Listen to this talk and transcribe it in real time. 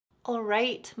All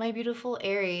right, my beautiful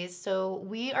Aries. So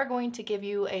we are going to give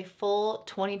you a full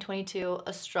 2022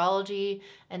 astrology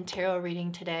and tarot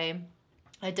reading today.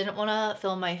 I didn't want to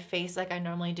film my face like I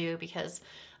normally do because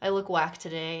I look whack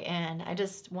today and I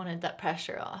just wanted that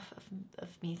pressure off of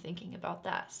me thinking about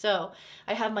that. So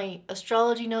I have my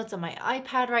astrology notes on my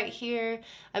iPad right here.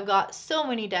 I've got so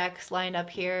many decks lined up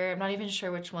here. I'm not even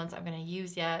sure which ones I'm going to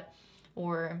use yet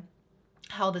or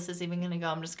how this is even going to go.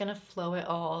 I'm just going to flow it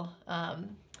all.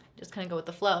 Just kind of go with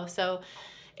the flow. So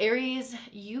Aries,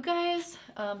 you guys,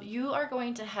 you are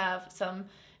going to have some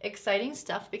exciting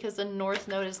stuff because the North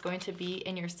Node is going to be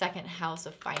in your second house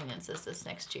of finances this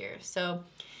next year. So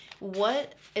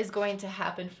what is going to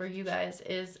happen for you guys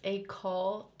is a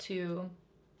call to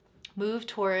move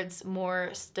towards more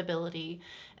stability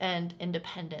and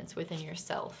independence within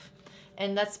yourself.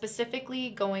 And that's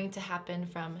specifically going to happen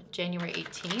from January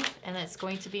 18th, and it's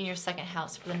going to be in your second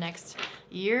house for the next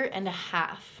year and a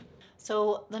half.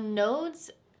 So the nodes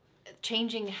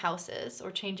changing houses or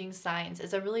changing signs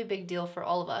is a really big deal for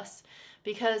all of us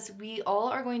because we all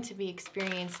are going to be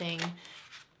experiencing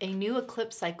a new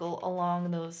eclipse cycle along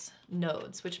those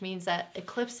nodes, which means that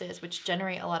eclipses, which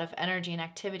generate a lot of energy and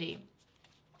activity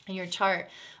in your chart,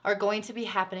 are going to be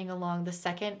happening along the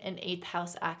second and eighth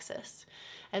house axis.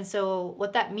 And so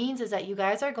what that means is that you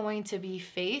guys are going to be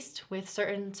faced with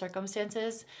certain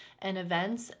circumstances and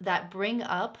events that bring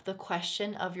up the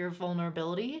question of your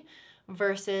vulnerability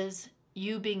versus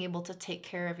you being able to take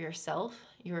care of yourself,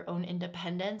 your own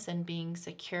independence, and being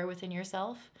secure within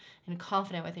yourself and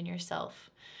confident within yourself.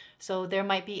 So there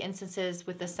might be instances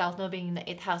with the South Node being in the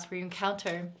eighth house where you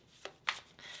encounter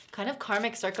kind of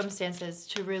karmic circumstances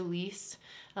to release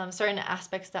certain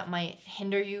aspects that might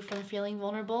hinder you from feeling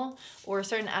vulnerable, or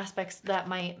certain aspects that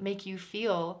might make you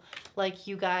feel like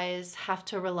you guys have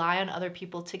to rely on other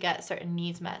people to get certain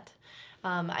needs met.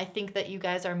 I think that you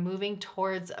guys are moving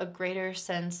towards a greater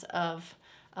sense of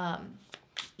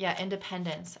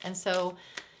independence. And so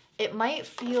it might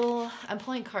feel, I'm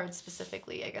pulling cards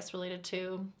specifically, I guess, related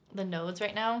to the nodes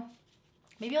right now.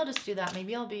 Maybe I'll just do that.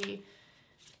 Maybe I'll be,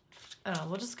 I don't know,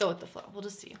 we'll just go with the flow. We'll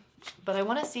just see. But I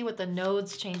want to see what the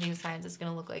nodes changing signs is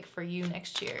going to look like for you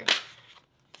next year.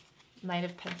 Knight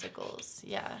of Pentacles.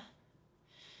 Yeah.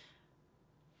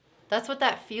 That's what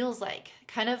that feels like.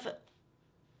 Kind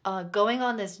of going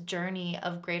on this journey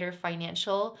of greater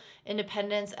financial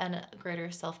independence and greater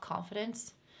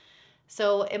self-confidence.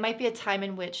 So it might be a time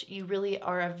in which you really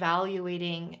are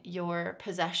evaluating your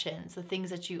possessions, the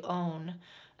things that you own,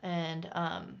 and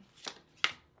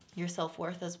your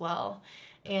self-worth as well.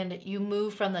 And you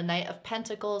move from the Knight of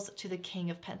Pentacles to the King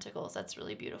of Pentacles. That's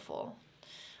really beautiful.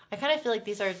 I kind of feel like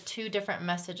these are two different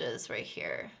messages right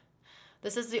here.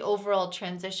 This is the overall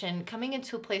transition coming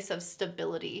into a place of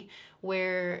stability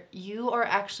where you are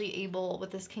actually able, with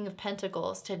this King of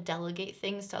Pentacles, to delegate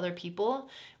things to other people,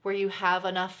 where you have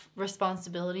enough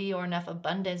responsibility or enough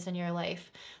abundance in your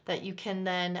life that you can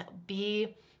then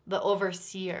be the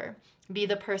overseer, be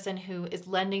the person who is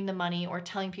lending the money or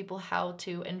telling people how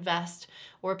to invest,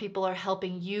 or people are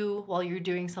helping you while you're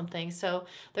doing something. So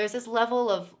there's this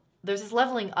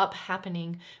leveling up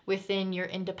happening within your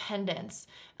independence,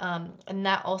 and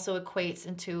that also equates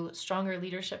into stronger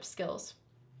leadership skills.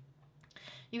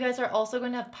 You guys are also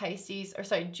going to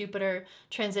have Jupiter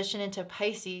transition into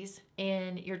Pisces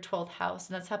in your 12th house,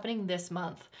 and that's happening this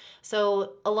month.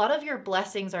 So a lot of your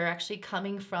blessings are actually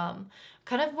coming from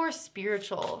kind of more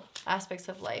spiritual aspects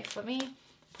of life. Let me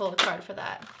pull a card for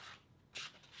that.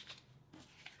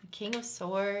 King of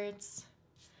Swords,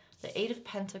 the Eight of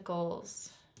Pentacles,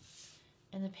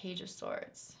 and the Page of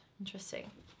Swords. Interesting.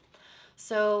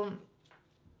 So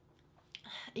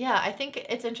yeah, I think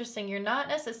it's interesting. You're not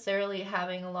necessarily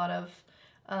having a lot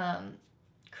of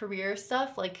career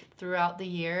stuff like throughout the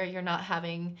year. You're not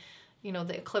having,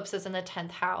 the eclipses in the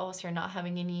 10th house. You're not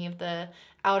having any of the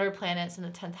outer planets in the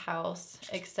 10th house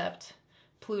except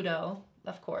Pluto,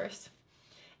 of course.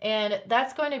 And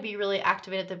that's going to be really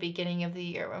activated at the beginning of the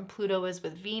year when Pluto is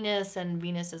with Venus and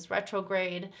Venus is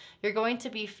retrograde. You're going to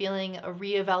be feeling a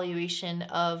reevaluation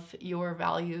of your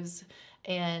values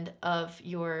and of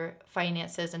your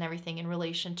finances and everything in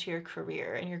relation to your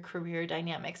career and your career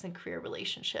dynamics and career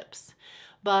relationships.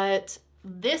 But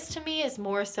this to me is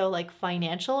more so like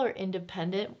financial or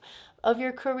independent of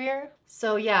your career.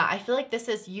 So yeah, I feel like this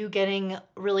is you getting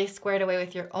really squared away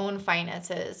with your own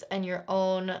finances and your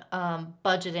own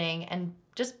budgeting, and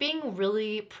just being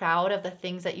really proud of the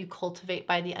things that you cultivate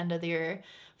by the end of the year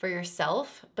for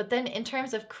yourself. But then in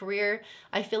terms of career,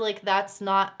 I feel like that's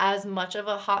not as much of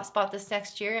a hot spot this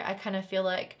next year. I kind of feel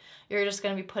like you're just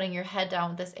going to be putting your head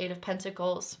down with this Eight of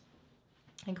Pentacles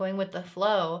and going with the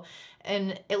flow.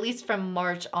 And at least from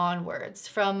March onwards,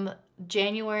 from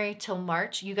January till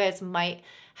March, you guys might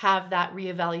have that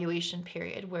reevaluation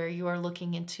period where you are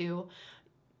looking into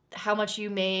how much you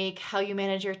make, how you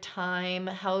manage your time,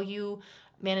 how you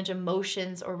manage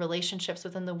emotions or relationships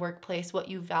within the workplace, what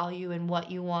you value and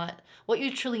what you want, what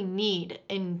you truly need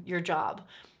in your job.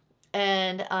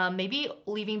 And maybe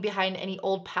leaving behind any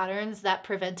old patterns that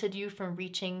prevented you from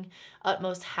reaching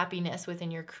utmost happiness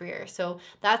within your career. So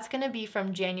that's going to be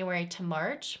from January to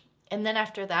March. And then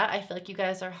after that, I feel like you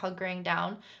guys are hunkering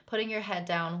down, putting your head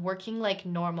down, working like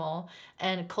normal,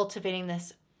 and cultivating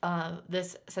this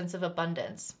sense of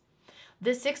abundance.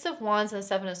 The Six of Wands and the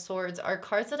Seven of Swords are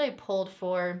cards that I pulled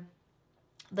for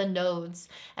the nodes,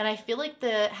 and I feel like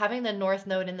having the North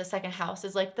Node in the second house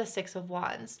is like the Six of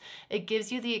Wands. It gives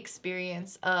you the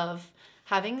experience of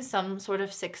having some sort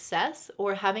of success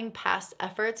or having past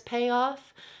efforts pay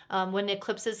off. When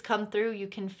eclipses come through, you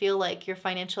can feel like your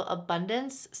financial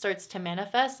abundance starts to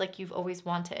manifest like you've always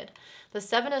wanted. The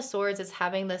Seven of Swords is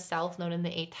having the South Node in the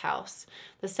 8th house.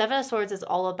 The Seven of Swords is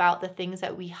all about the things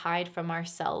that we hide from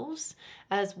ourselves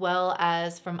as well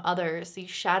as from others, the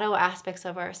shadow aspects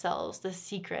of ourselves, the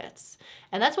secrets.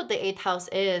 And that's what the 8th house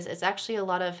is. It's actually a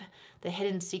lot of the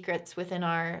hidden secrets within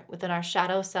our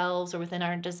shadow selves or within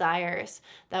our desires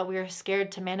that we're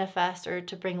scared to manifest or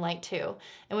to bring light to.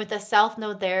 And with the South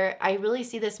Node there, I really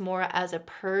see this more as a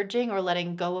purging or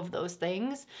letting go of those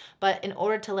things. But in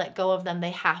order to let go of them,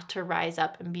 they have to rise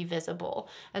up and be visible.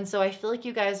 And so I feel like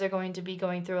you guys are going to be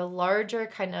going through a larger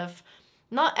kind of,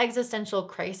 not existential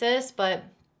crisis, but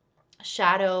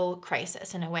shadow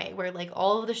crisis in a way, where like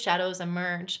all of the shadows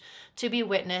emerge to be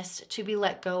witnessed, to be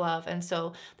let go of. And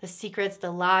so the secrets, the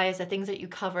lies, the things that you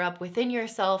cover up within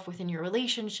yourself, within your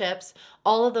relationships,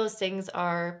 all of those things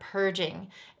are purging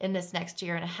in this next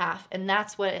year and a half. And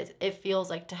that's what it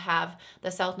feels like to have the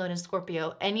South Node in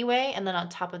Scorpio anyway. And then on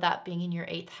top of that, being in your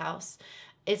 8th house.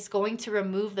 It's going to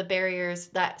remove the barriers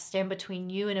that stand between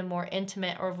you and a more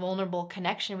intimate or vulnerable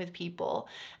connection with people.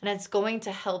 And it's going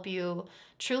to help you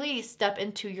truly step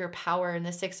into your power in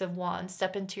the Six of Wands,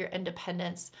 step into your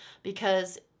independence,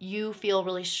 because you feel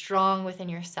really strong within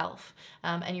yourself,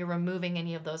 and you're removing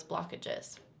any of those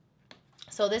blockages.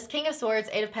 So this King of Swords,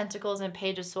 8 of Pentacles, and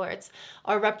Page of Swords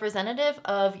are representative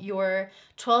of your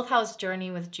 12th house journey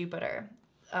with Jupiter.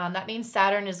 That means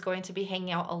Saturn is going to be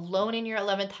hanging out alone in your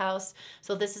 11th house.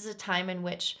 So this is a time in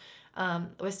which,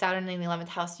 with Saturn in the 11th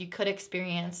house, you could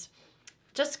experience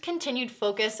just continued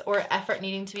focus or effort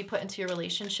needing to be put into your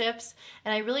relationships.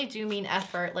 And I really do mean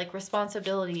effort, like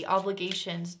responsibility,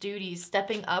 obligations, duties,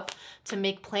 stepping up to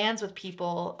make plans with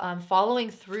people, following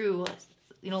through,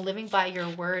 living by your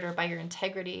word or by your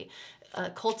integrity,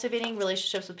 cultivating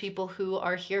relationships with people who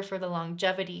are here for the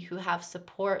longevity, who have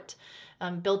support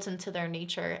built into their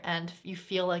nature, and you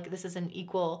feel like this is an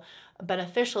equal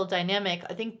beneficial dynamic.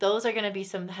 I think those are going to be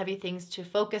some heavy things to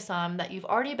focus on that you've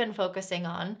already been focusing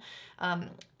on.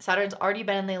 Saturn's already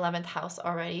been in the 11th house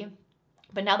already,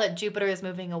 but now that Jupiter is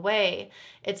moving away,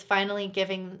 it's finally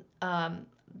giving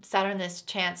Saturn this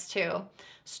chance to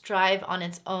strive on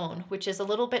its own, which is a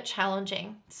little bit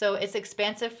challenging. So it's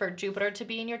expansive for Jupiter to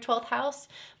be in your 12th house,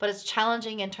 but it's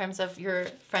challenging in terms of your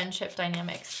friendship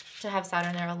dynamics to have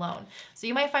Saturn there alone. So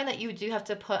you might find that you do have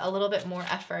to put a little bit more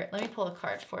effort. Let me pull a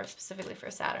card specifically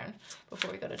for Saturn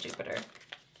before we go to Jupiter.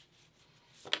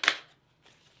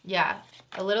 Yeah,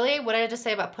 literally what did I just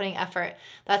say about putting effort?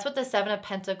 That's what the Seven of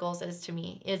Pentacles is to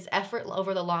me, is effort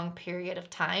over the long period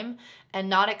of time and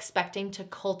not expecting to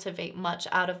cultivate much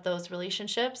out of those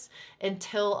relationships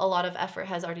until a lot of effort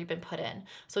has already been put in.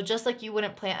 So just like you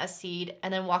wouldn't plant a seed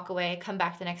and then walk away, come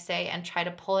back the next day and try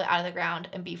to pull it out of the ground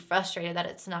and be frustrated that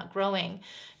it's not growing,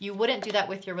 you wouldn't do that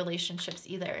with your relationships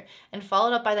either. And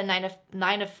followed up by the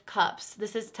Nine of Cups.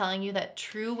 This is telling you that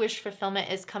true wish fulfillment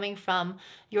is coming from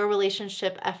your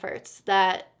relationship efforts,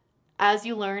 that as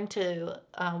you learn to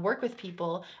work with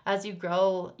people, as you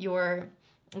grow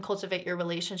and cultivate your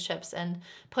relationships and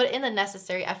put in the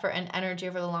necessary effort and energy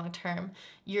over the long term,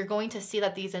 you're going to see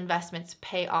that these investments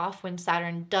pay off when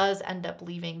Saturn does end up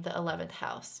leaving the 11th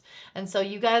house. And so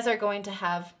you guys are going to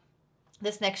have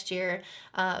this next year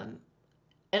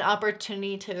an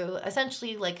opportunity to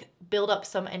essentially like build up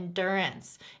some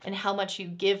endurance in how much you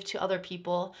give to other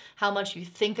people, how much you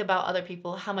think about other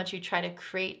people, how much you try to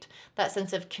create that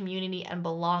sense of community and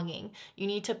belonging. You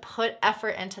need to put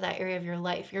effort into that area of your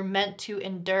life. You're meant to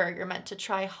endure. You're meant to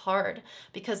try hard,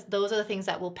 because those are the things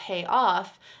that will pay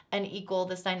off and equal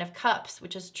this Nine of Cups,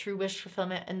 which is true wish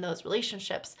fulfillment in those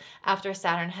relationships after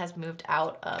Saturn has moved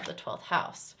out of the 12th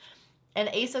house. And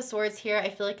Ace of Swords here, I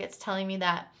feel like it's telling me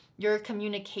that your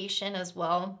communication as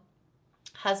well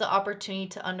has the opportunity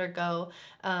to undergo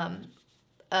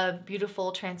a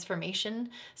beautiful transformation.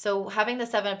 So having the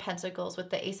Seven of Pentacles with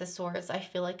the Ace of Swords, I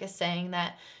feel like is saying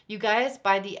that you guys,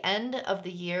 by the end of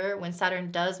the year, when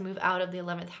Saturn does move out of the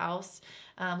 11th house,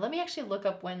 let me actually look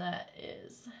up when that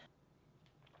is.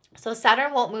 So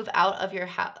Saturn won't move out of your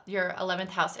 11th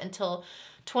house until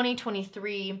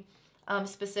 2023,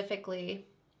 specifically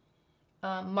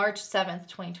March 7th,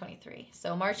 2023.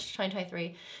 So March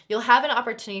 2023, you'll have an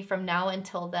opportunity from now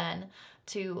until then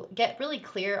to get really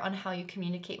clear on how you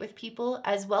communicate with people,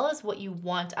 as well as what you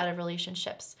want out of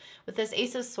relationships. With this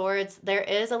Ace of Swords, there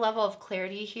is a level of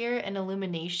clarity here and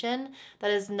illumination that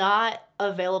is not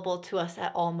available to us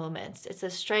at all moments. It's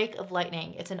a strike of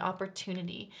lightning. It's an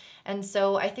opportunity. And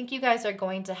so I think you guys are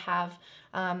going to have,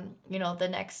 the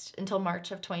next until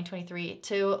March of 2023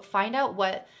 to find out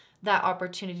what that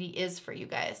opportunity is for you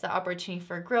guys, the opportunity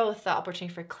for growth, the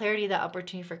opportunity for clarity, the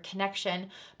opportunity for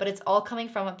connection, but it's all coming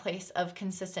from a place of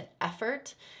consistent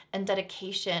effort and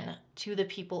dedication to the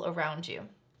people around you.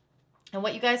 And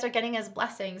what you guys are getting as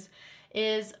blessings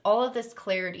is all of this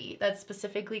clarity that's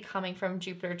specifically coming from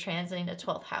Jupiter transiting the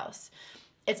 12th house.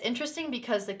 It's interesting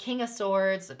because the King of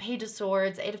Swords, the Page of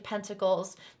Swords, Eight of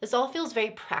Pentacles, this all feels very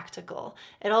practical.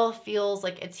 It all feels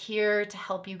like it's here to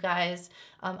help you guys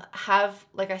have,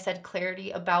 like I said, clarity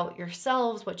about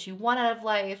yourselves, what you want out of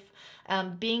life,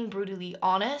 being brutally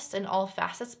honest in all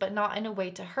facets, but not in a way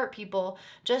to hurt people,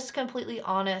 just completely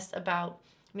honest about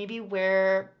maybe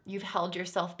where you've held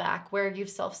yourself back, where you've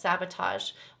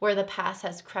self-sabotaged, where the past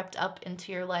has crept up into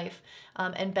your life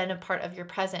and been a part of your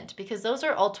present, because those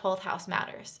are all 12th house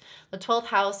matters. The 12th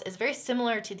house is very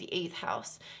similar to the 8th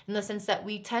house in the sense that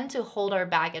we tend to hold our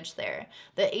baggage there.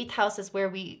 The 8th house is where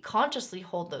we consciously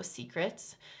hold those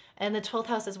secrets, and the 12th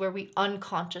house is where we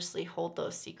unconsciously hold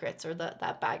those secrets or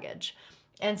that baggage.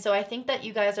 And so I think that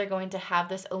you guys are going to have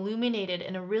this illuminated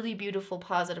in a really beautiful,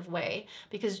 positive way,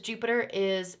 because Jupiter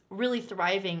is really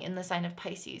thriving in the sign of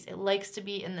Pisces. It likes to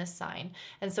be in this sign.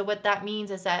 And so what that means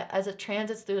is that as it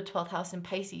transits through the 12th house in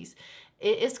Pisces,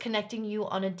 it is connecting you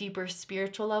on a deeper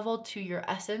spiritual level to your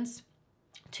essence,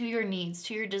 to your needs,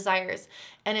 to your desires,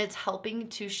 and it's helping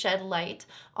to shed light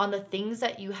on the things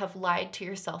that you have lied to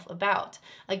yourself about.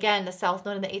 Again, the South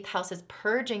Node in the 8th house is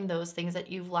purging those things that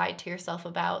you've lied to yourself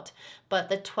about, but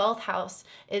the 12th house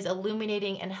is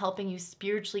illuminating and helping you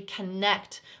spiritually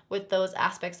connect with those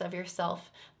aspects of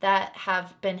yourself that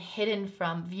have been hidden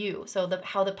from view. So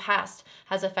how the past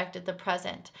has affected the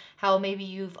present, how maybe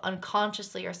you've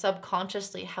unconsciously or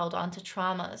subconsciously held on to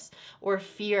traumas or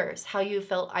fears, how you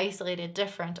felt isolated,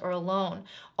 different, or alone.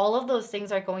 All of those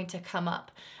things are going to come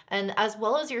up, and as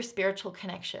well as your spiritual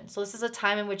connection. So this is a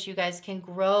time in which you guys can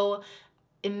grow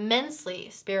immensely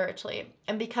spiritually.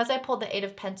 And because I pulled the Eight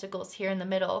of Pentacles here in the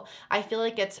middle, I feel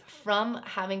like it's from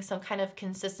having some kind of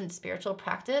consistent spiritual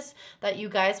practice that you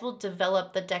guys will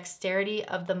develop the dexterity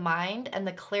of the mind and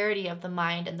the clarity of the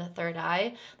mind and the third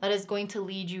eye that is going to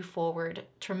lead you forward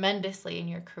tremendously in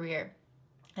your career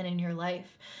and in your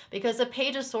life. Because the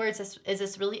Page of Swords is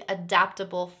this really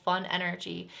adaptable, fun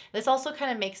energy. This also kind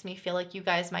of makes me feel like you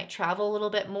guys might travel a little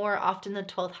bit more. Often the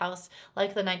 12th house,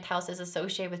 like the 9th house, is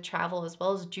associated with travel as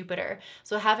well as Jupiter.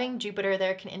 So having Jupiter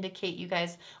there can indicate you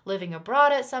guys living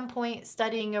abroad at some point,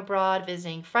 studying abroad,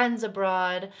 visiting friends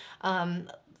abroad,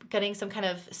 getting some kind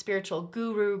of spiritual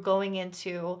guru, going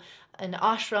into an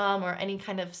ashram or any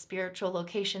kind of spiritual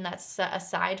location that's set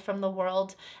aside from the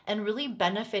world, and really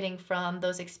benefiting from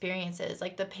those experiences.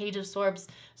 Like the Page of Swords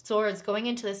going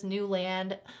into this new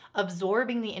land,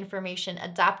 absorbing the information,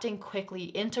 adapting quickly,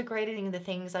 integrating the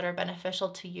things that are beneficial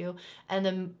to you, and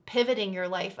then pivoting your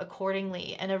life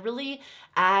accordingly in a really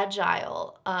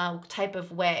agile type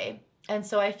of way. And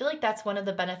so I feel like that's one of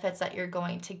the benefits that you're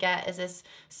going to get, is this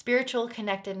spiritual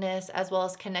connectedness, as well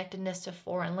as connectedness to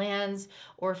foreign lands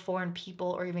or foreign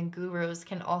people, or even gurus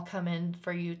can all come in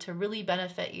for you to really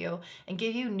benefit you and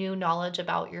give you new knowledge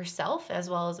about yourself, as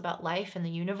well as about life and the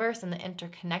universe and the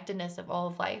interconnectedness of all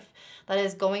of life. That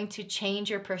is going to change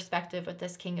your perspective with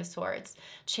this King of Swords,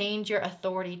 change your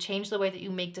authority, change the way that you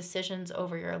make decisions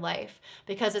over your life,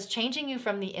 because it's changing you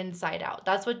from the inside out.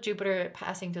 That's what Jupiter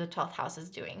passing through the 12th house is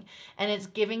doing. And it's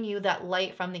giving you that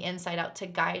light from the inside out to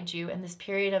guide you in this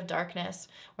period of darkness,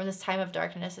 or in this time of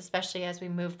darkness, especially as we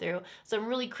move through some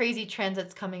really crazy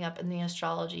transits coming up in the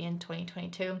astrology in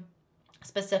 2022.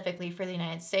 Specifically for the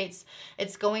United States,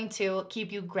 it's going to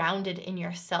keep you grounded in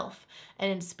yourself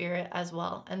and in spirit as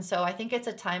well. And so I think it's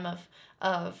a time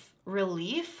of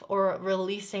relief, or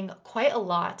releasing quite a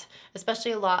lot,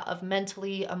 especially a lot of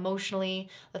mentally, emotionally,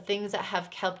 the things that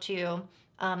have kept you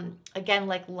again,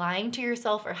 like lying to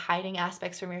yourself or hiding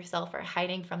aspects from yourself or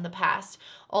hiding from the past.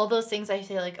 All those things I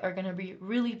feel like are going to be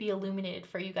really be illuminated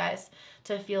for you guys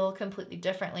to feel completely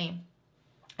differently.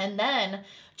 And then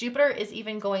Jupiter is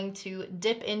even going to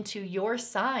dip into your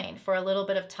sign for a little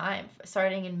bit of time,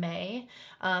 starting in May.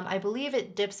 I believe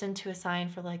it dips into a sign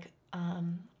for like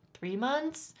 3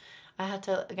 months. I have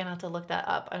to look that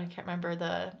up. I can't remember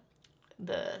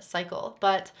the cycle,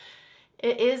 but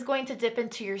it is going to dip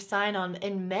into your sign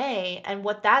in May, and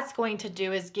what that's going to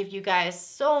do is give you guys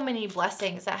so many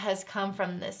blessings that has come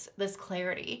from this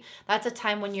clarity. That's a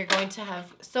time when you're going to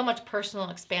have so much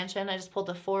personal expansion. I just pulled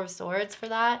the Four of Swords for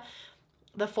that.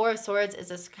 The Four of Swords is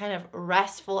this kind of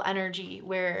restful energy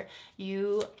where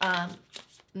you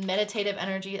meditative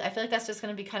energy. I feel like that's just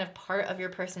going to be kind of part of your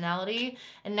personality.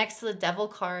 And next to the Devil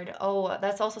card, oh,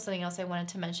 that's also something else I wanted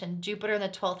to mention. Jupiter in the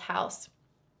 12th house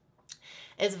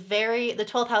is the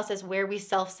 12th house is where we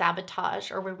self-sabotage,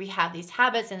 or where we have these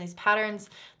habits and these patterns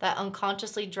that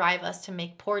unconsciously drive us to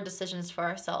make poor decisions for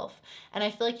ourselves. And I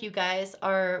feel like you guys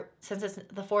are, since it's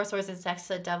the Four of Swords is next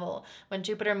to the Devil, when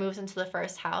Jupiter moves into the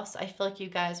first house, I feel like you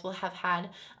guys will have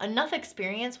had enough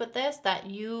experience with this that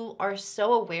you are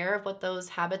so aware of what those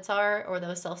habits are, or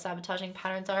those self-sabotaging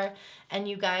patterns are, and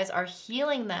you guys are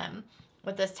healing them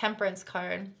with this Temperance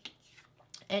card.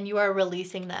 And you are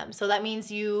releasing them. So that means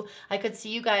I could see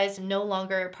you guys no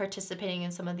longer participating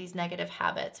in some of these negative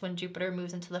habits when Jupiter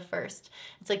moves into the first.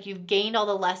 It's like you've gained all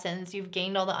the lessons, you've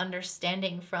gained all the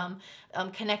understanding from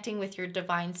connecting with your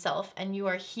divine self, and you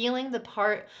are healing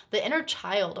the inner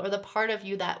child, or the part of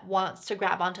you that wants to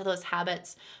grab onto those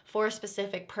habits for a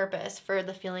specific purpose, for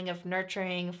the feeling of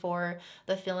nurturing, for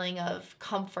the feeling of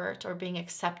comfort, or being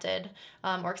accepted,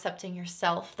 or accepting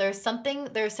yourself. There's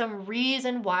some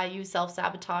reason why you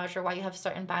self-sabotage, or why you have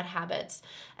certain bad habits.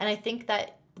 And I think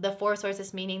that the Four of Swords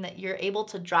is meaning that you're able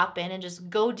to drop in and just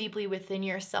go deeply within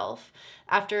yourself.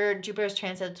 After Jupiter's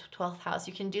transit the 12th house,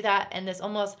 you can do that in this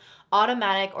almost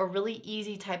automatic or really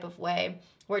easy type of way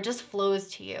where it just flows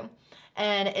to you.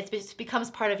 And it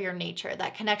becomes part of your nature.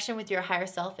 That connection with your higher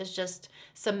self is just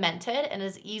cemented and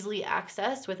is easily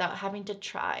accessed without having to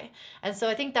try. And so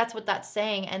I think that's what that's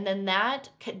saying. And then that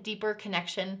deeper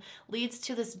connection leads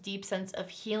to this deep sense of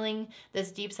healing,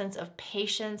 this deep sense of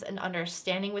patience and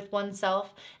understanding with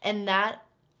oneself. And that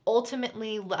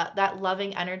ultimately, that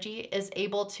loving energy is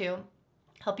able to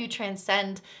help you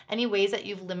transcend any ways that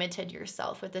you've limited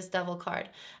yourself with this Devil card.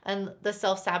 And the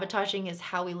self-sabotaging is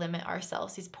how we limit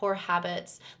ourselves. These poor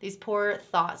habits, these poor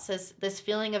thoughts, this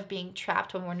feeling of being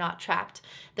trapped when we're not trapped.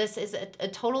 This is a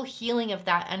total healing of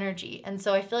that energy. And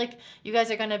so I feel like you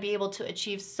guys are going to be able to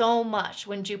achieve so much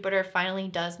when Jupiter finally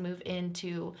does move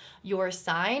into your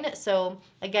sign. So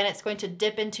again, it's going to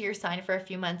dip into your sign for a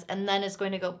few months, and then it's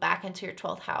going to go back into your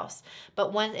 12th house.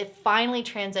 But when it finally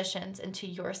transitions into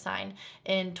your sign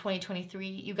in 2023,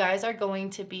 you guys are going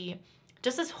to be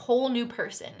just this whole new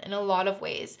person in a lot of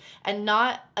ways, and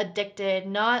not addicted,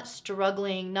 not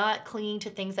struggling, not clinging to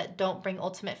things that don't bring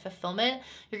ultimate fulfillment.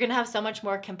 You're going to have so much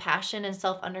more compassion and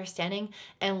self-understanding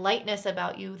and lightness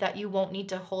about you that you won't need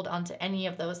to hold on to any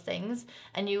of those things,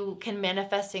 and you can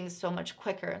manifest things so much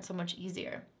quicker and so much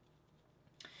easier.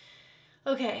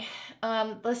 Okay,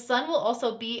 the sun will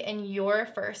also be in your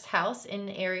first house in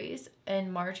Aries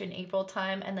in March and April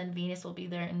time, and then Venus will be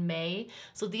there in May.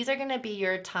 So these are going to be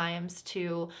your times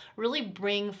to really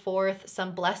bring forth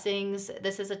some blessings.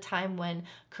 This is a time when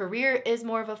career is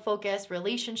more of a focus,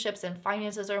 relationships and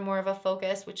finances are more of a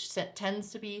focus, which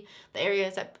tends to be the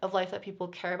areas of life that people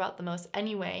care about the most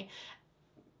anyway.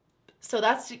 So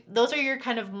those are your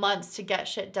kind of months to get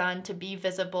shit done, to be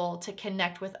visible, to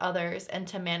connect with others, and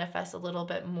to manifest a little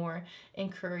bit more in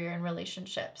career and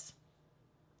relationships.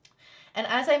 And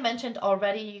as I mentioned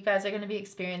already, you guys are going to be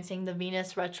experiencing the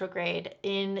Venus retrograde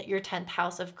in your 10th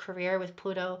house of career with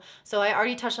Pluto. So I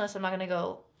already touched on this. I'm not going to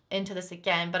go into this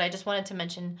again, but I just wanted to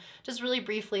mention just really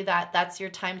briefly that that's your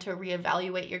time to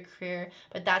reevaluate your career,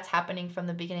 but that's happening from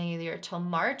the beginning of the year till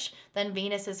March. Then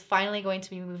Venus is finally going to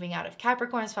be moving out of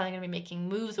Capricorn, it's finally going to be making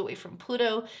moves away from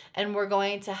Pluto, and we're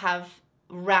going to have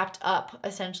wrapped up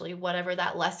essentially whatever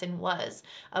that lesson was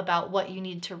about what you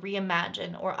need to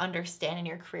reimagine or understand in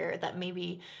your career that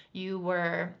maybe you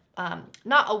were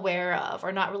not aware of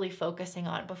or not really focusing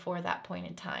on before that point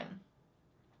in time.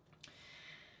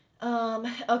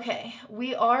 Okay,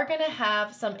 we are going to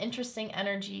have some interesting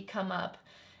energy come up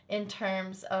in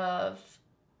terms of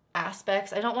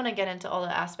aspects. I don't want to get into all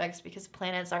the aspects because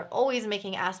planets are always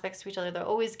making aspects to each other. They're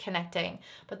always connecting,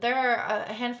 but there are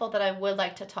a handful that I would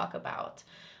like to talk about.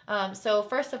 So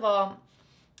first of all,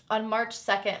 On March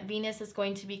 2nd, Venus is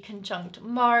going to be conjunct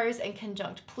Mars and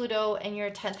conjunct Pluto in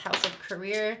your 10th house of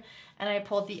career. And I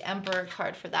pulled the Emperor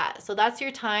card for that. So that's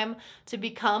your time to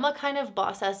become a kind of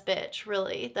boss-ass bitch,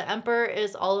 really. The Emperor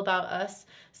is all about us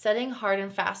setting hard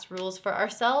and fast rules for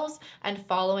ourselves and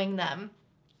following them.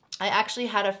 I actually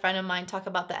had a friend of mine talk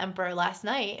about the Emperor last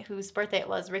night, whose birthday it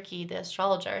was, Ricky, the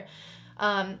astrologer.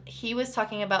 He was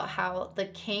talking about how the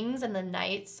kings and the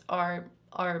knights are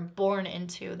born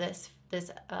into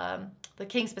the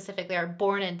kings specifically are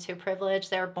born into privilege.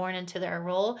 They're born into their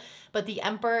role, but the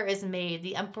emperor is made.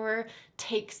 The emperor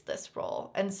takes this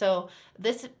role. And so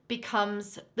this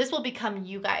will become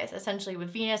you guys, essentially,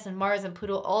 with Venus and Mars and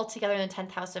Pluto all together in the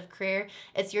 10th house of career.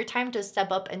 It's your time to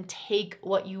step up and take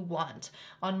what you want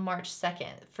on March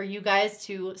 2nd. For you guys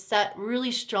to set really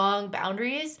strong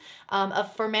boundaries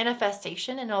for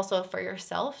manifestation and also for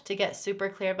yourself, to get super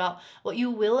clear about what you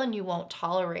will and you won't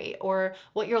tolerate, or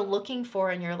what you're looking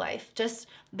for in your life. Just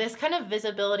this kind of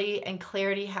visibility and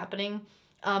clarity happening,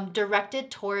 directed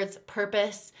towards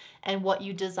purpose and what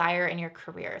you desire in your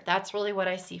career. That's really what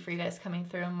I see for you guys coming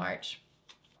through in March.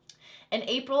 In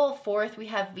April 4th, we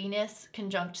have Venus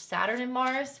conjunct Saturn and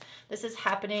Mars. This is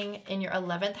happening in your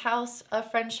 11th house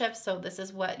of friendships. So this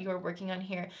is what you're working on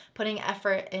here, putting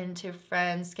effort into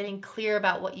friends, getting clear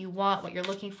about what you want, what you're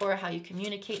looking for, how you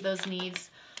communicate those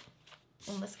needs.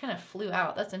 Oh, this kind of flew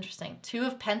out. That's interesting. Two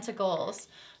of Pentacles.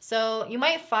 So you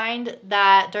might find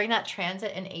that during that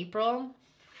transit in April,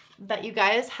 that you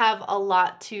guys have a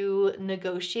lot to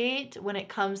negotiate when it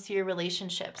comes to your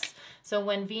relationships. So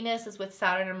when Venus is with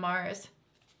Saturn and Mars,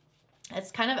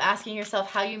 it's kind of asking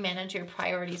yourself how you manage your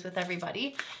priorities with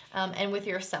everybody and with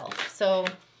yourself. So,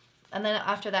 and then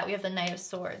after that, we have the Knight of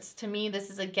Swords. To me, this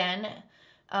is again,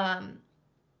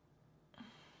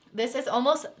 this is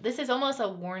almost a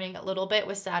warning a little bit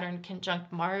with Saturn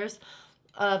conjunct Mars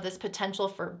of this potential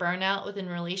for burnout within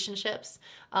relationships.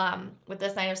 With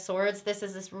this Knight of Swords, this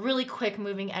is this really quick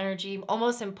moving energy,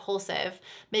 almost impulsive,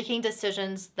 making quick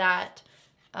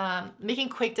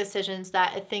decisions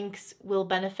that it thinks will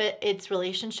benefit its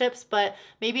relationships, but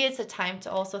maybe it's a time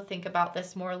to also think about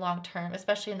this more long term,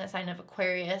 especially in the sign of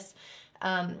Aquarius.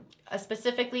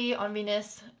 Specifically on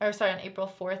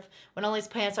April 4th, when all these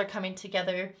planets are coming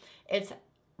together, it's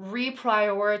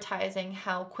reprioritizing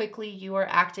how quickly you are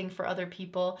acting for other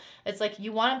people. It's like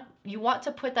you want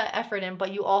to put that effort in,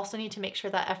 but you also need to make sure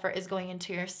that effort is going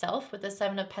into yourself with the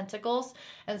Seven of Pentacles.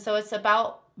 And so it's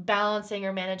about balancing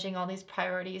or managing all these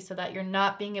priorities so that you're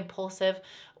not being impulsive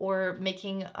or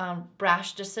making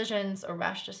rash decisions,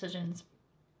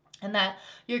 and that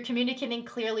you're communicating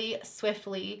clearly,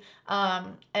 swiftly.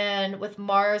 And with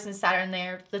Mars and Saturn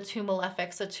there, the two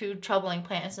malefics, the two troubling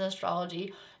planets in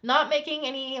astrology, not making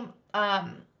any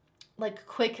like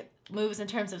quick moves in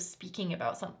terms of speaking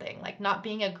about something, like not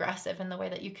being aggressive in the way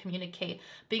that you communicate,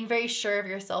 being very sure of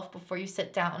yourself before you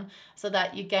sit down, so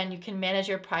that again, you can manage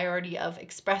your priority of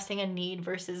expressing a need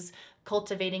versus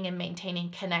cultivating and maintaining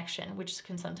connection, which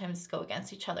can sometimes go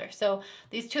against each other. So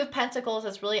these Two of Pentacles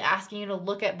is really asking you to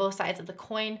look at both sides of the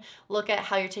coin, look at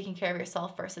how you're taking care of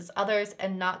yourself versus others,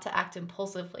 and not to act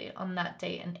impulsively on that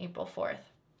date in April 4th.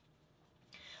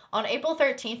 On April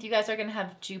 13th, you guys are going to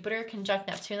have Jupiter conjunct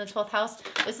Neptune in the 12th house.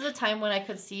 This is a time when I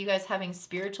could see you guys having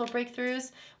spiritual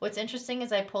breakthroughs. What's interesting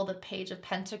is I pulled a Page of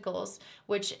Pentacles,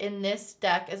 which in this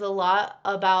deck is a lot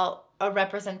about a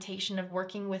representation of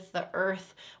working with the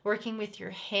earth, working with your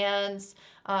hands,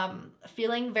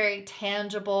 feeling very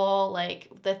tangible, like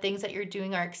the things that you're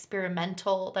doing are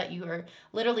experimental, that you are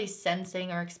literally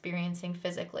sensing or experiencing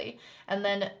physically. And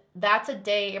then that's a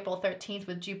day, April 13th,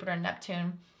 with Jupiter and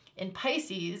Neptune in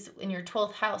Pisces in your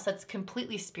 12th house, that's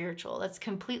completely spiritual, that's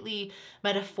completely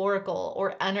metaphorical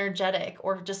or energetic,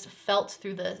 or just felt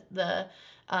through the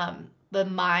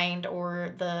mind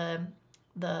or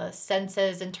the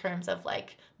senses in terms of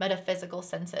like metaphysical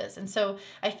senses. And so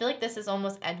I feel like this is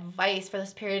almost advice for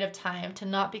this period of time to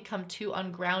not become too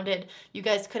ungrounded. You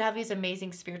guys could have these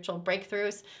amazing spiritual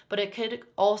breakthroughs, but it could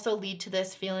also lead to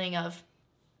this feeling of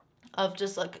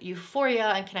just like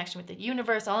euphoria and connection with the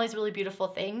universe, all these really beautiful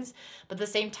things. But at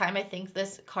the same time, I think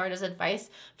this card is advice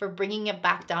for bringing it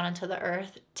back down into the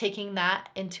earth, taking that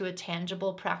into a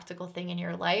tangible, practical thing in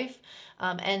your life,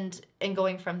 and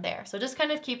going from there. So just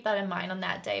kind of keep that in mind on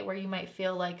that day where you might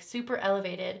feel like super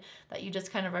elevated, that you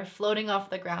just kind of are floating off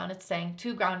the ground. It's saying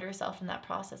to ground yourself in that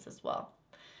process as well.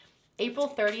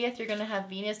 April 30th, you're going to have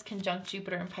Venus conjunct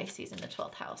Jupiter in Pisces in the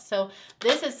 12th house. So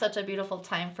this is such a beautiful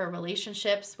time for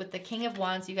relationships. With the King of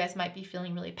Wands, you guys might be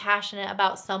feeling really passionate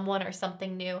about someone or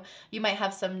something new. You might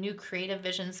have some new creative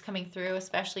visions coming through,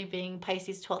 especially being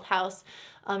Pisces 12th house.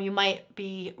 You might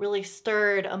be really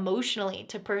stirred emotionally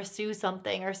to pursue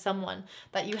something or someone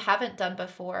that you haven't done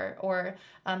before, or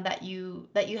that you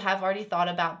have already thought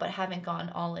about but haven't gone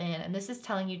all in. And this is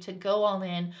telling you to go all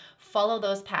in, follow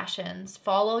those passions,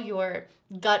 follow your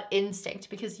gut instinct,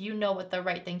 because you know what the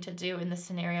right thing to do in this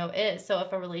scenario is. So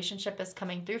if a relationship is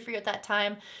coming through for you at that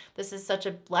time, this is such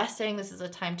a blessing. This is a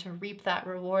time to reap that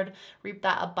reward, reap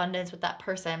that abundance with that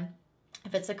person.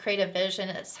 If it's a creative vision,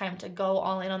 it's time to go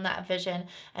all in on that vision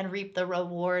and reap the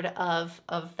reward of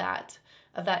that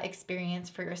experience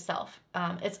for yourself.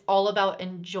 It's all about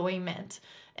enjoyment,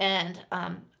 and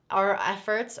our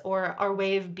efforts, or our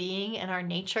way of being and our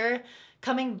nature,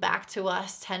 coming back to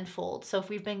us tenfold. So if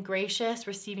we've been gracious,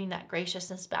 receiving that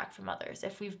graciousness back from others.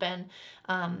 If we've been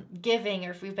giving,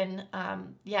 or if we've been,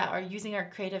 or using our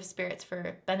creative spirits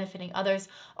for benefiting others,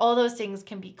 all those things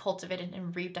can be cultivated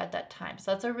and reaped at that time. So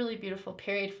that's a really beautiful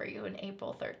period for you in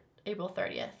April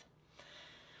 30th.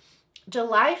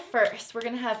 July 1st, we're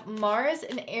going to have Mars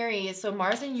in Aries. So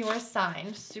Mars in your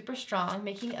sign, super strong,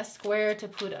 making a square to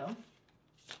Pluto.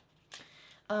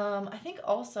 I think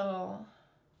also...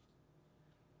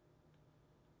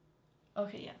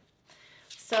 Okay, yeah.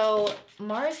 So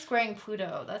Mars squaring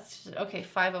Pluto, that's just, okay,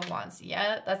 5 of Wands.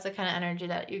 Yeah, that's the kind of energy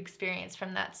that you experience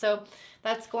from that. So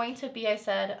that's going to be, I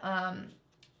said,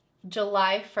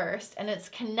 July 1st, and it's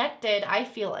connected, I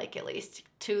feel like, at least,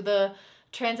 to the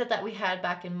transit that we had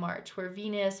back in March, where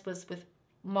Venus was with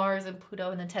Mars and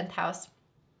Pluto in the 10th house.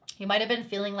 You might have been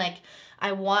feeling like,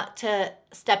 I want to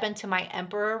step into my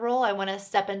emperor role. I want to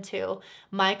step into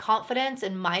my confidence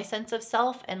and my sense of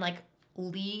self, and like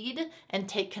lead and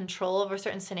take control over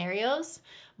certain scenarios.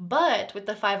 But with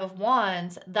the 5 of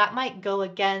Wands, that might go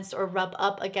against or rub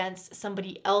up against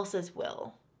somebody else's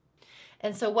will.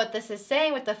 And so what this is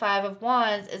saying with the 5 of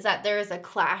Wands is that there is a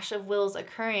clash of wills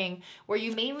occurring, where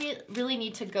you may really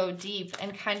need to go deep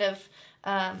and kind of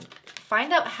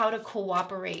find out how to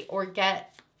cooperate or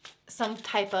get some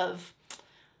type of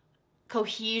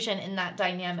cohesion in that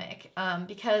dynamic,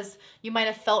 because you might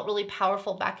have felt really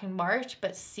powerful back in March,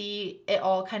 but see it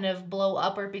all kind of blow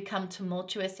up or become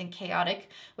tumultuous and chaotic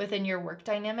within your work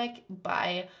dynamic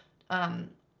by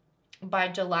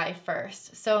July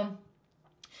 1st. So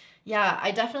yeah,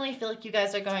 I definitely feel like you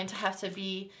guys are going to have to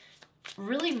be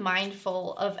really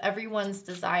mindful of everyone's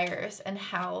desires and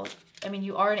how, I mean,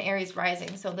 you are an Aries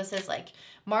rising, so this is like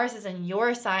Mars is in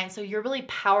your sign, so you're really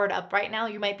powered up right now.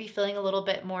 You might be feeling a little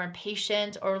bit more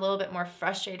impatient or a little bit more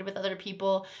frustrated with other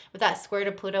people. With that square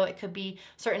to Pluto, it could be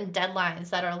certain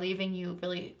deadlines that are leaving you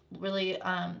really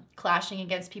clashing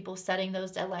against people setting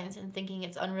those deadlines and thinking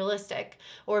it's unrealistic.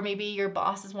 Or maybe your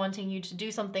boss is wanting you to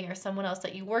do something, or someone else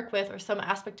that you work with, or some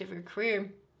aspect of your career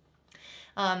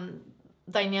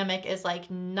dynamic is like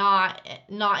not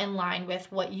in line with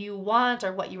what you want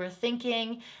or what you were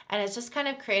thinking, and it's just kind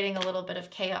of creating a little bit of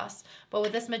chaos. But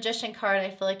with this Magician card, I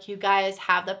feel like you guys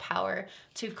have the power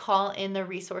to call in the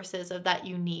resources of that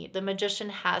you need. The Magician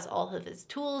has all of his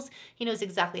tools. He knows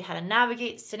exactly how to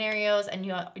navigate scenarios, and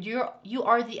you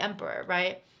are the Emperor,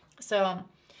 right? So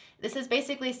this is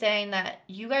basically saying that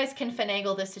you guys can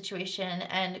finagle this situation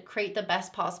and create the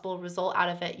best possible result out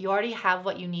of it. You already have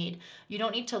what you need. You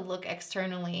don't need to look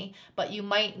externally, but you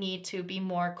might need to be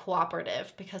more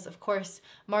cooperative, because of course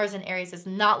Mars in Aries is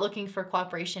not looking for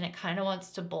cooperation. It kind of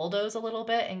wants to bulldoze a little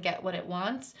bit and get what it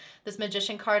wants. This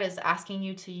Magician card is asking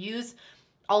you to use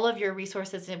all of your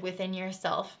resources within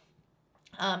yourself,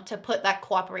 to put that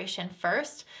cooperation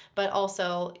first, but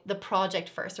also the project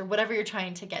first, or whatever you're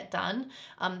trying to get done.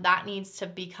 That needs to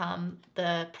become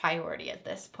the priority at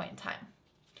this point in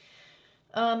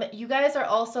time. You guys are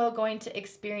also going to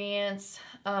experience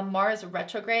Mars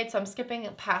retrograde. So I'm skipping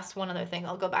past one other thing.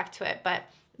 I'll go back to it. But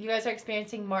you guys are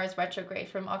experiencing Mars retrograde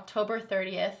from October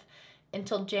 30th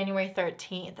until January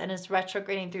 13th, and it's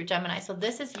retrograding through Gemini. So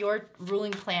this is your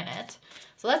ruling planet.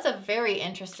 So that's a very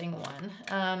interesting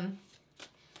one.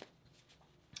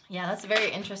 Yeah, that's very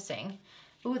interesting.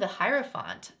 Ooh, the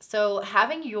Hierophant. So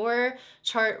having your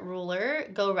chart ruler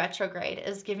go retrograde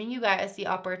is giving you guys the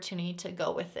opportunity to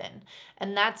go within.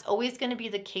 And that's always going to be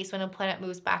the case when a planet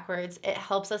moves backwards. It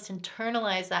helps us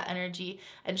internalize that energy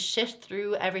and shift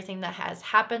through everything that has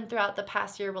happened throughout the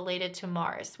past year related to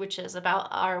Mars, which is about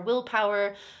our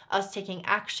willpower, us taking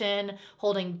action,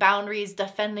 holding boundaries,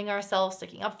 defending ourselves,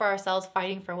 sticking up for ourselves,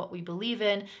 fighting for what we believe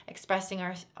in, expressing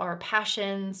our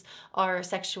passions, our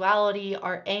sexuality,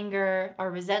 our anger, our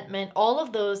resentment, all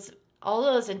of those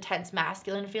intense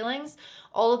masculine feelings.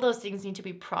 All of those things need to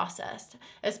be processed,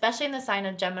 especially in the sign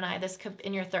of Gemini. This could,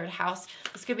 in your 3rd house,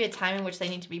 this could be a time in which they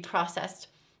need to be processed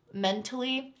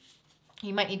mentally,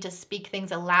 You might need to speak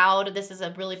things aloud. This is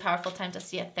a really powerful time to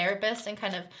see a therapist and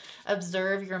kind of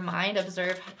observe your mind,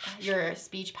 observe your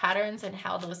speech patterns and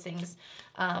how those things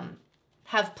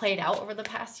have played out over the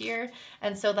past year.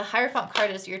 And so the Hierophant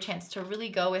card is your chance to really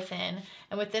go within.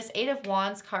 And with this Eight of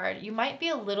Wands card, you might be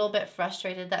a little bit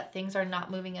frustrated that things are not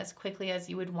moving as quickly as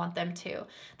you would want them to.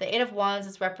 The Eight of Wands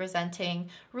is representing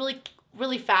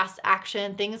really fast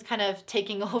action, things kind of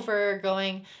taking over,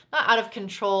 going not out of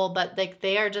control, but like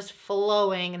they are just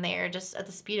flowing and they are just at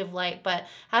the speed of light. But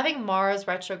having Mars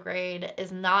retrograde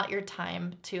is not your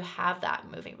time to have that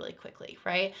moving really quickly,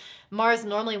 right? Mars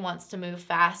normally wants to move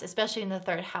fast, especially in the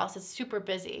third house. It's super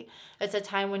busy. It's a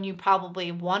time when you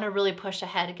probably want to really push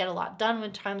ahead and get a lot done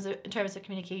in terms of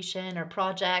communication or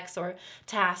projects or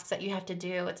tasks that you have to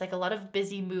do. It's like a lot of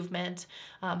busy movement.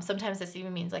 Sometimes this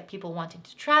even means like people wanting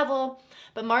to travel.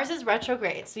 But Mars is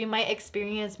retrograde, so you might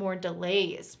experience more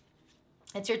delays.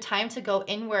 It's your time to go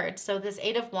inward. So this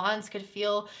Eight of Wands could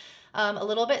feel a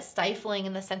little bit stifling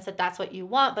in the sense that that's what you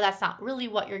want, but that's not really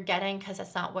what you're getting because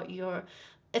it's not what we're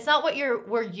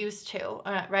used to,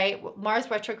 right?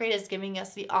 Mars retrograde is giving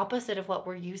us the opposite of what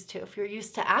we're used to. If you're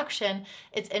used to action,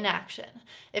 it's inaction.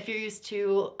 If you're used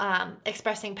to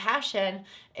expressing passion,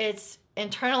 it's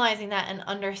internalizing that and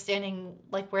understanding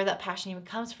like where that passion even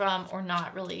comes from, or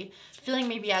not really feeling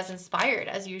maybe as inspired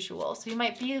as usual. So you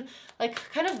might be like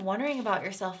kind of wondering about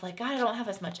yourself, like, God, I don't have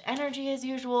as much energy as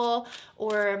usual,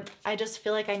 or I just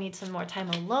feel like I need some more time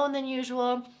alone than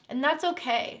usual. And that's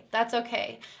okay. That's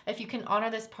okay. If you can honor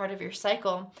this part of your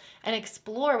cycle and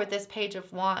explore with this Page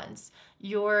of Wands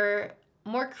your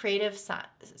more creative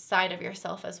side of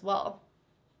yourself as well.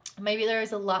 Maybe there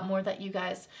is a lot more that you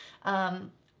guys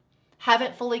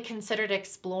haven't fully considered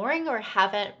exploring or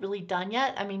haven't really done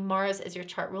yet. I mean, Mars is your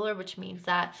chart ruler, which means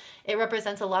that it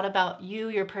represents a lot about you,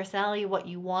 your personality, what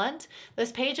you want.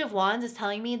 This Page of Wands is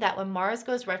telling me that when Mars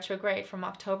goes retrograde from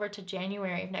October to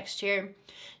January of next year,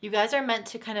 you guys are meant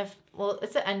to kind of, well,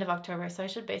 it's the end of October, so I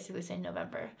should basically say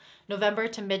November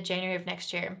to mid-January of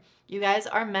next year. You guys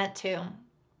are meant to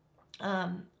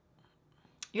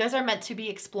be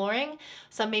exploring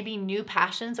some maybe new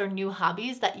passions or new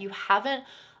hobbies that you haven't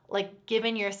like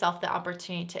given yourself the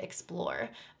opportunity to explore.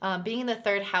 Being in the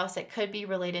third house, it could be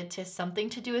related to something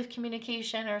to do with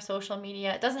communication or social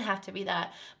media. It doesn't have to be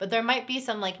that, but there might be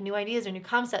some like new ideas or new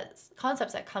concepts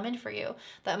that come in for you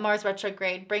that Mars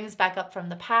retrograde brings back up from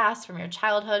the past, from your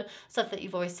childhood, stuff that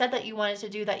you've always said that you wanted to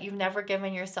do that you've never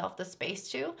given yourself the space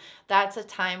to. That's a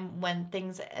time when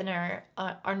things in our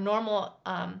normal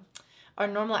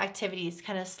activities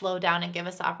kind of slow down and give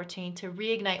us the opportunity to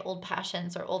reignite old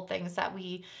passions or old things that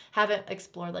we haven't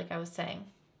explored, like I was saying.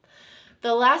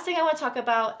 The last thing I want to talk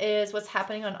about is what's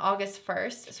happening on August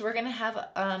 1st. So we're going to have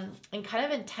a kind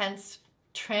of intense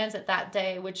transit that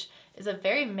day, which is a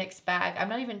very mixed bag. I'm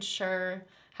not even sure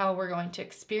how we're going to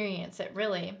experience it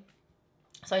really.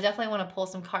 So I definitely want to pull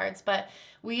some cards, but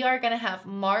we are going to have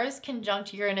Mars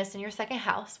conjunct Uranus in your second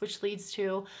house, which leads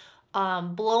to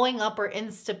blowing up or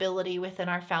instability within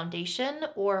our foundation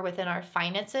or within our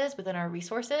finances, within our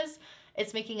resources.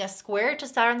 It's making a square to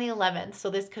Saturn the 11th. So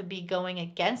this could be going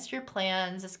against your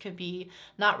plans. This could be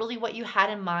not really what you had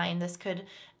in mind. This could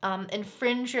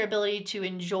infringe your ability to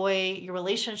enjoy your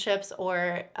relationships,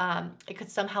 or it could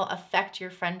somehow affect your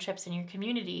friendships and your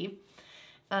community.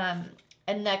 And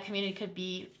that community could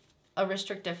be a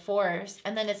restrictive force.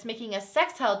 And then it's making a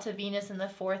sextile to Venus in the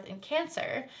 4th in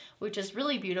Cancer, which is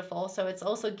really beautiful. So it's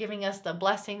also giving us the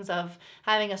blessings of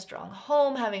having a strong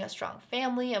home, having a strong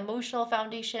family, emotional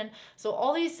foundation. So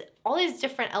all these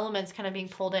different elements kind of being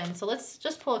pulled in. So let's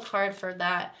just pull a card for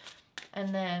that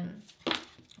and then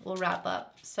we'll wrap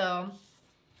up. So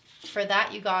for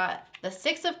that, you got the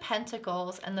Six of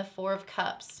Pentacles and the Four of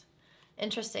Cups.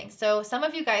 Interesting. So some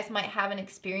of you guys might have an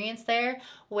experience there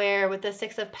where with the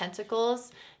Six of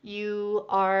Pentacles, you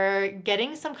are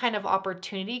getting some kind of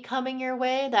opportunity coming your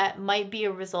way that might be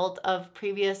a result of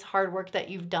previous hard work that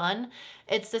you've done.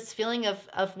 It's this feeling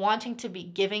of wanting to be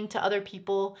giving to other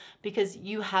people because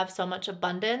you have so much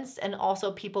abundance, and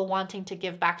also people wanting to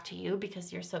give back to you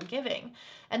because you're so giving.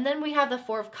 And then we have the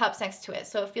Four of Cups next to it.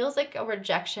 So it feels like a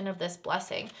rejection of this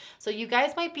blessing. So you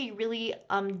guys might be really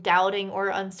doubting or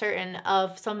uncertain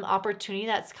of some opportunity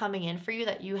that's coming in for you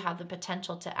that you have the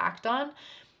potential to act on.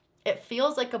 It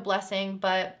feels like a blessing,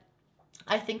 but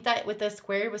I think that with the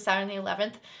square with Saturn the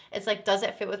 11th, it's like, does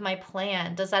it fit with my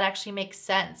plan? Does that actually make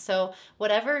sense? So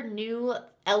whatever new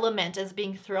element is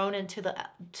being thrown into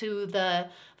the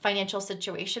financial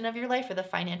situation of your life, or the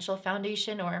financial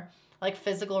foundation, or like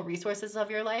physical resources of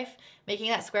your life.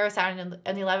 Making that square with Saturn in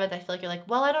the 11th, I feel like you're like,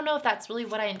 well, I don't know if that's really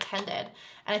what I intended.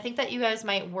 And I think that you guys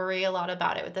might worry a lot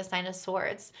about it with this Nine of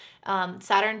Swords.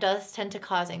 Saturn does tend to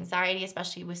cause anxiety,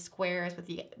 especially with squares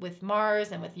with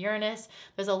Mars and with Uranus.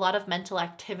 There's a lot of mental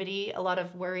activity, a lot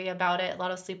of worry about it, a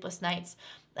lot of sleepless nights.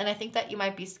 And I think that you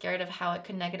might be scared of how it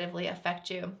could negatively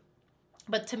affect you.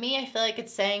 But to me, I feel like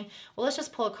it's saying, well, let's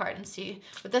just pull a card and see.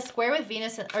 With the square with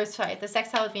Venus, the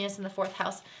sextile with Venus in the 4th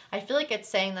house, I feel like it's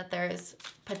saying that there is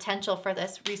potential for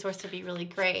this resource to be really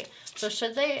great. So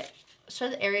should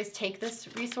Aries take this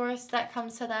resource that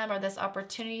comes to them, or this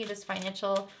opportunity, this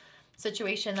financial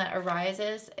situation that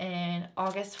arises in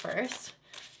August 1st,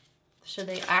 should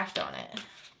they act on it?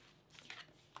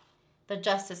 The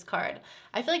Justice card.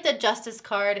 I feel like the Justice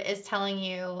card is telling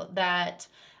you that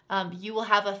you will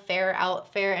have a fair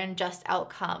and just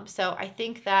outcome. So I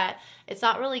think that it's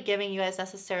not really giving you guys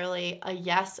necessarily a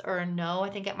yes or a no. I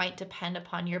think it might depend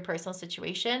upon your personal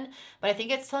situation, but I think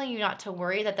it's telling you not to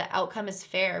worry, that the outcome is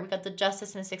fair. We got the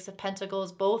Justice and the 6 of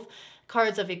Pentacles, both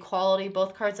cards of equality,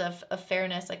 both cards of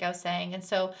fairness, like I was saying. And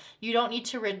so you don't need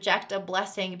to reject a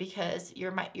blessing because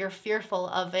you're fearful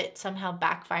of it somehow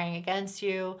backfiring against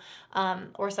you,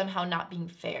 or somehow not being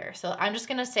fair. So I'm just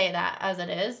going to say that as it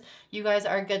is. You guys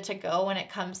are good to go when it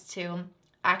comes to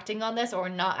acting on this or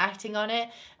not acting on it,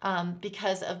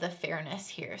 because of the fairness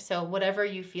here. So whatever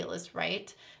you feel is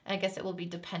right. And I guess it will be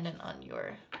dependent on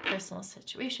your personal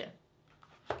situation.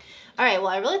 All right, well,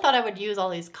 I really thought I would use all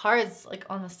these cards like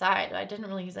on the side. I didn't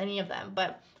really use any of them,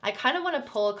 but I kind of want to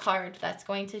pull a card that's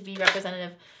going to be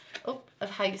representative of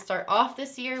how you start off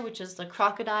this year, which is the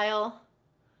Crocodile,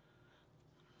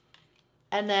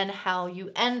 and then how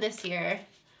you end this year,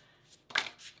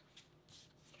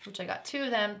 which I got 2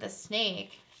 of them, the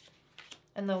Snake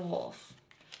and the Wolf.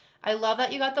 I love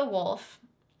that you got the Wolf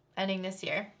ending this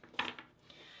year,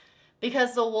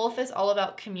 because the Wolf is all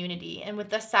about community. And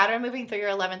with the Saturn moving through your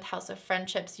 11th house of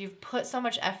friendships, you've put so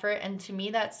much effort, and to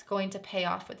me that's going to pay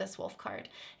off with this Wolf card.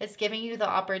 It's giving you the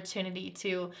opportunity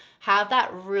to have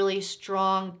that really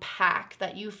strong pack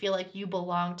that you feel like you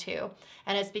belong to.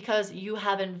 And it's because you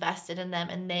have invested in them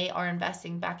and they are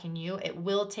investing back in you. It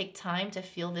will take time to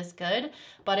feel this good,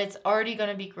 but it's already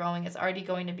going to be growing. It's already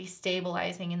going to be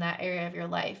stabilizing in that area of your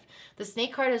life. The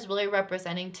Snake card is really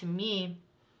representing to me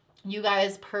you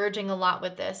guys purging a lot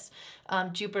with this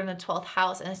Jupiter in the 12th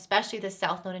house, and especially the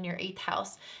South Node in your 8th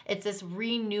house. It's this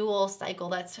renewal cycle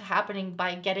that's happening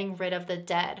by getting rid of the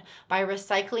dead, by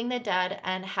recycling the dead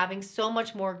and having so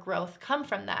much more growth come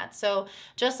from that. So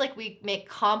just like we make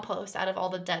compost out of all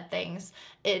the dead things,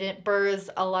 it births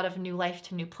a lot of new life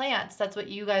to new plants. That's what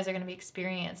you guys are going to be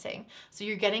experiencing. So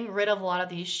you're getting rid of a lot of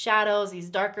these shadows, these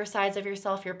darker sides of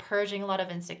yourself. You're purging a lot of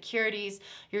insecurities.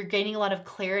 You're gaining a lot of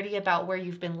clarity about where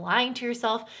you've been lying to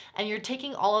yourself, and you're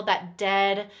taking all of that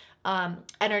dead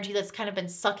energy that's kind of been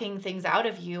sucking things out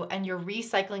of you, and you're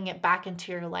recycling it back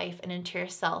into your life and into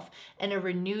yourself in a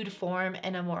renewed form,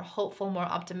 in a more hopeful, more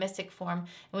optimistic form.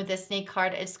 And with this Snake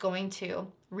card, it's going to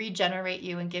regenerate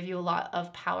you and give you a lot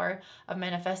of power of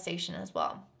manifestation as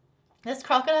well. This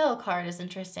Crocodile card is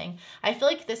interesting. I feel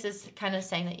like this is kind of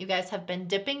saying that you guys have been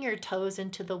dipping your toes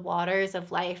into the waters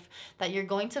of life that you're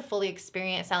going to fully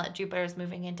experience now that Jupiter is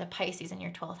moving into Pisces in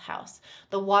your 12th house.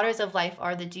 The waters of life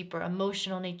are the deeper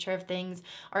emotional nature of things,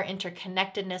 our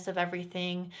interconnectedness of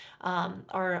everything,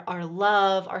 our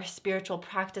love, our spiritual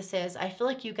practices. I feel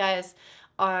like you guys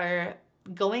are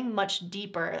going much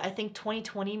deeper. I think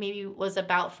 2020 maybe was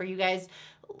about, for you guys,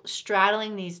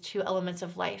 straddling these 2 elements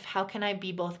of life. How can I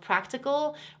be both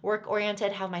practical,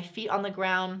 work-oriented, have my feet on the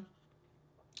ground,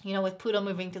 you know, with Pluto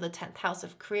moving to the 10th house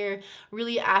of career,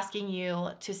 really asking you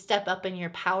to step up in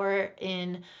your power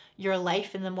in your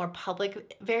life, in the more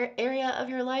public area of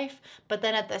your life, but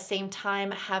then at the same time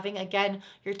having, again,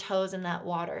 your toes in that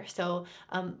water. So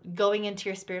going into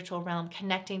your spiritual realm,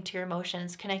 connecting to your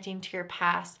emotions, connecting to your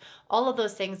past, all of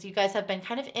those things. You guys have been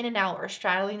kind of in and out or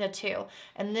straddling the 2.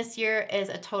 And this year is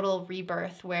a total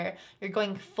rebirth where you're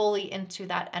going fully into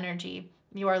that energy.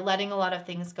 You are letting a lot of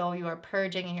things go. You are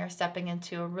purging, and you're stepping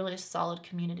into a really solid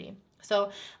community.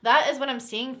 So that is what I'm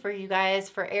seeing for you guys,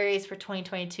 for Aries, for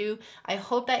 2022. I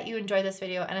hope that you enjoyed this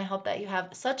video, and I hope that you have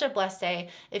such a blessed day.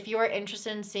 If you are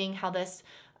interested in seeing how this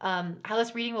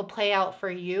reading will play out for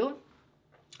you,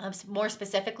 more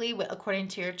specifically according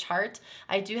to your chart,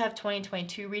 I do have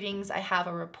 2022 readings. I have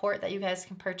a report that you guys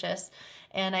can purchase,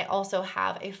 and I also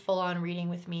have a full-on reading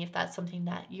with me if that's something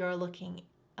that you're looking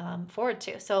forward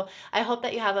to. So I hope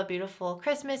that you have a beautiful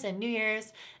Christmas and New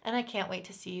Year's, and I can't wait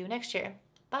to see you next year.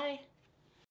 Bye.